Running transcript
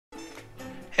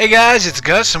Hey guys, it's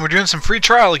Gus, and we're doing some free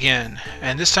trial again.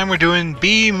 And this time we're doing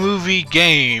B-Movie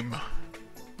Game.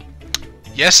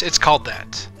 Yes, it's called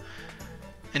that.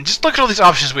 And just look at all these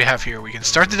options we have here. We can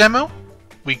start the demo,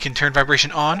 we can turn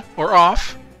vibration on or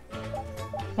off,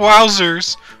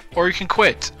 wowzers, or you can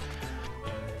quit.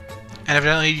 And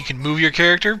evidently you can move your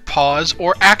character, pause,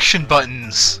 or action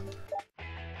buttons.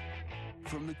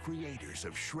 From the creators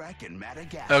of Shrek and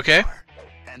Madagascar. Okay.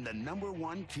 And the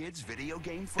 #1 kids video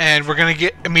game. And we're gonna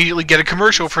immediately get a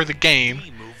commercial for the game.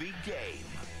 B-Movie Game.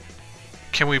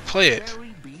 Can we play it?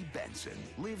 Barry B. Benson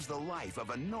lives the life of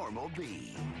a normal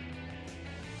bee.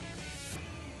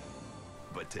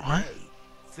 But today, What?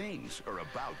 things are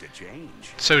about to change.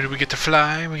 So do we get to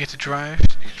fly? We get to drive?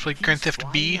 Play Grand Theft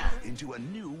B? Into a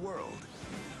new world.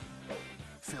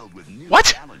 Filled with new What?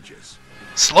 challenges.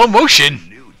 Slow motion?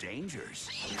 New dangers.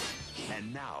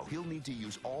 And now he'll need to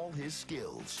use all his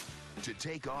skills to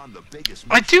take on the biggest.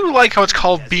 I do like how it's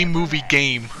called B-Movie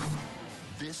Game.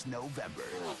 This November,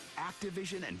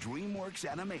 Activision and DreamWorks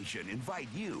Animation invite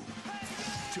you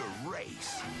to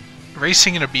race,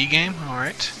 Racing in a B game?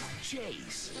 Alright.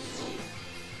 chase,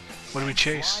 What do we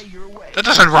chase? fly your way. That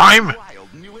doesn't rhyme! to a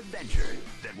wild new adventure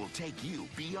that will take you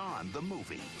beyond the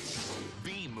movie.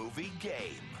 B-Movie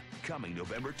Game, coming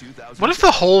November 2000. What if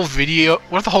the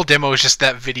whole demo is just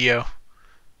that video?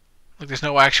 Like there's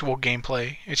no actual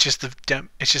gameplay. It's just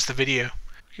the video.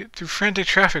 Get through frantic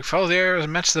traffic, follow the arrows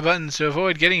and match the buttons to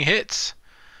avoid getting hits.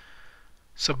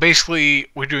 So basically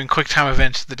we're doing quick time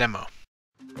events the demo.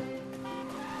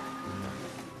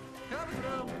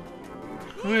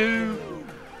 Woo!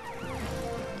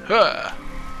 Huh.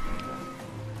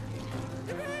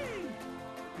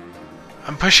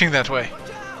 I'm pushing that way.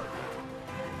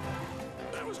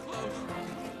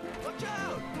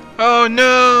 Oh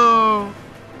no!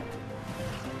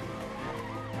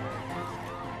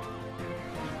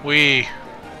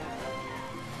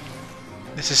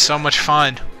 This is so much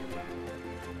fun.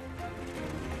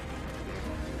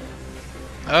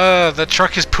 The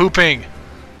truck is pooping.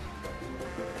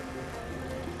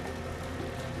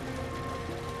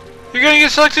 You're gonna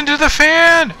get sucked into the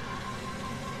fan!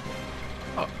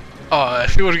 Oh,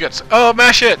 if you would've got... Oh,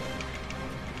 mash it!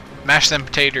 Mash them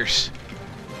potatoes.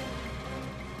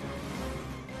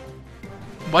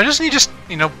 Why doesn't he just,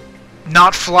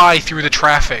 not fly through the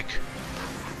traffic?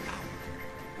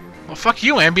 Well, fuck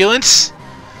you, ambulance!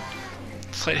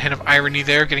 Slight hint of irony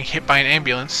there, getting hit by an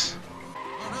ambulance.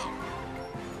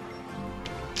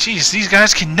 Jeez, these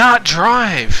guys cannot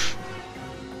drive!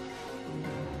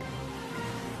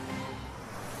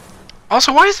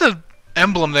 Also, why is the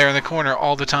emblem there in the corner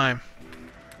all the time?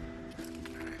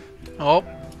 Oh.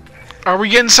 Are we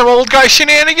getting some old guy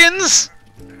shenanigans?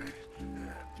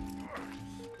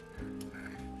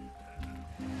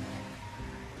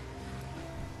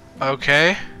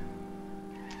 Okay.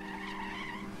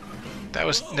 That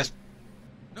was...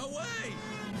 No way!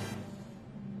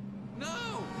 No!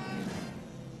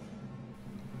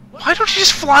 Why don't you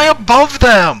just fly above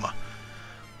them?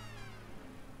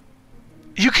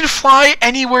 You can fly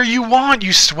anywhere you want,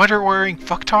 you sweater-wearing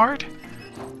fucktard.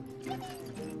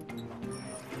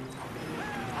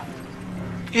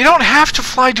 You don't have to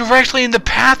fly directly in the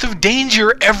path of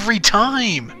danger every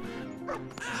time.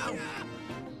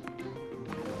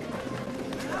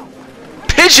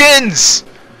 Pigeons!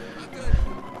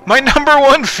 My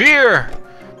 #1 fear!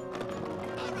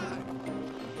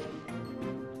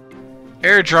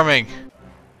 Air drumming.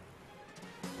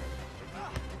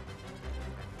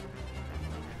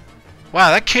 Wow,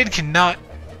 that kid cannot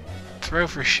throw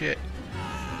for shit.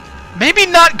 Maybe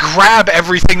not grab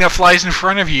everything that flies in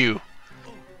front of you.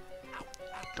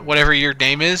 Whatever your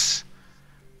name is.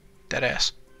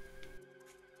 Deadass.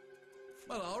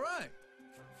 Well, alright.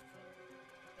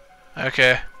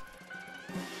 Okay.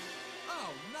 Oh,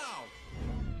 no!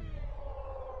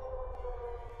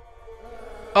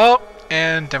 Oh,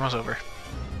 and demo's over.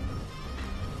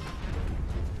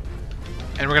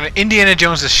 And we're gonna Indiana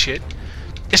Jones this shit.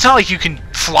 It's not like you can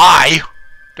fly.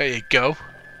 There you go.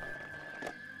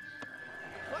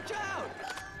 Watch out!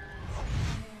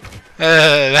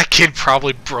 That kid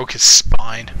probably broke his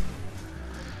spine.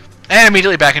 And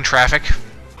immediately back in traffic.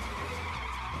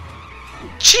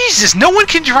 Jesus, no one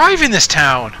can drive in this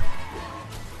town.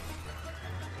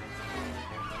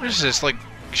 What is this, like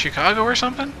Chicago or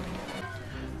something?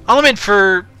 I'll admit,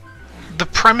 for the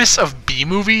premise of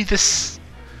B-Movie,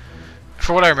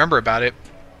 for what I remember about it,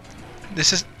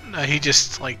 this is, he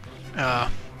just, like, not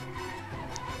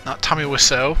Tommy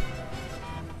Wiseau.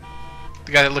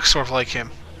 The guy that looks sort of like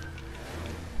him.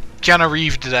 Keanu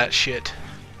Reeves did that shit.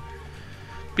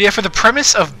 But yeah, for the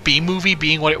premise of B-Movie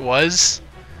being what it was,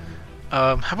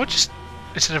 how about just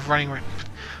instead of running around.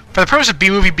 For the purpose of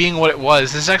B-movie being what it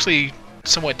was, this is actually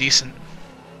somewhat decent.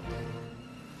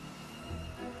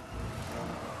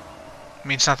 I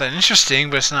mean, it's not that interesting,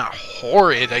 but it's not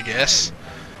horrid, I guess.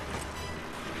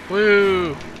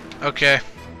 Woo! Okay.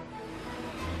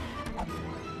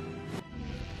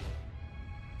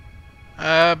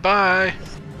 Bye.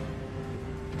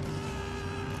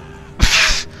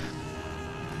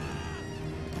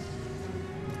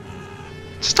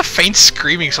 Just a faint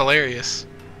screaming's hilarious.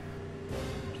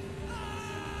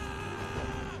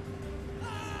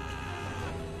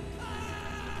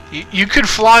 You could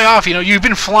fly off, you know, you've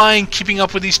been flying, keeping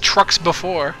up with these trucks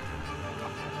before.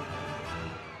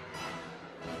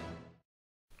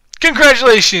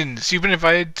 Congratulations! You've been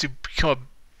invited to become a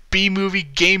B-movie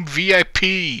game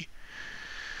VIP.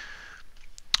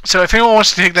 So if anyone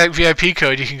wants to take that VIP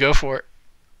code, you can go for it.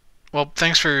 Well,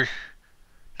 thanks for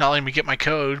not letting me get my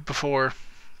code before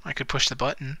I could push the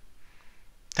button.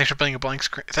 Thanks for playing a blank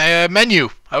screen. Menu!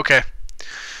 Okay.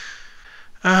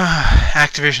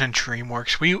 Activision and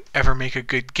DreamWorks. Will you ever make a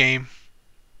good game?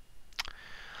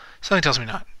 Something tells me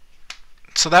not.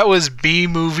 So that was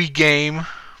B-movie game.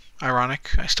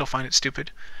 Ironic. I still find it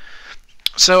stupid.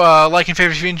 So like and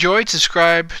favorite if you enjoyed.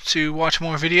 Subscribe to watch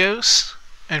more videos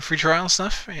and free trial and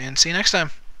stuff. And see you next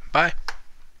time. Bye.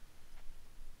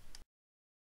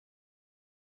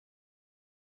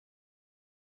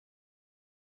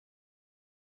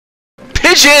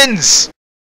 Pigeons!